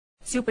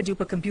Super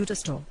duper computer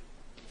store.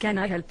 Can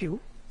I help you?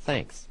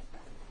 Thanks.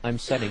 I'm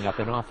setting up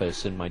an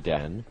office in my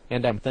den,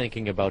 and I'm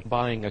thinking about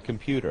buying a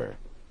computer.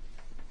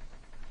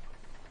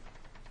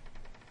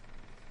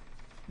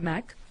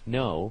 Mac?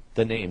 No,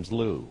 the name's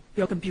Lou.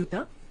 Your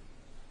computer?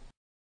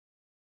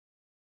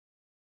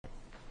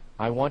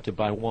 I want to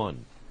buy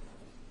one.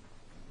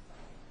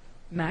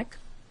 Mac?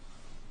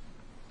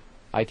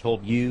 I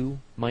told you,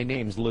 my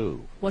name's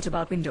Lou. What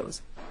about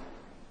Windows?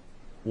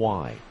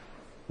 Why?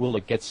 Will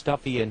it get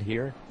stuffy in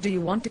here? Do you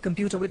want a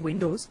computer with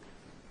Windows?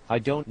 I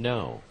don't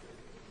know.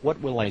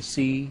 What will I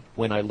see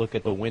when I look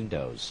at the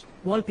windows?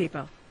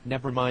 Wallpaper.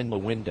 Never mind the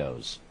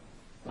windows.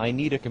 I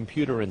need a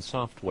computer and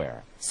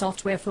software.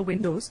 Software for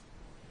Windows?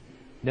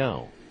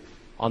 No.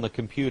 On the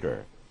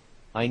computer.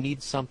 I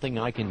need something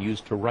I can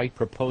use to write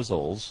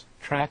proposals,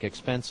 track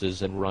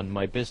expenses, and run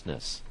my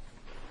business.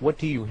 What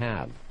do you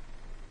have?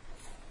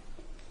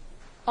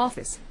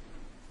 Office.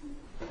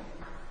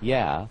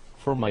 Yeah,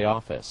 for my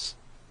office.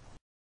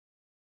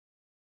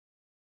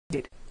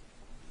 Did.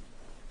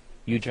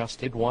 You just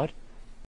did what?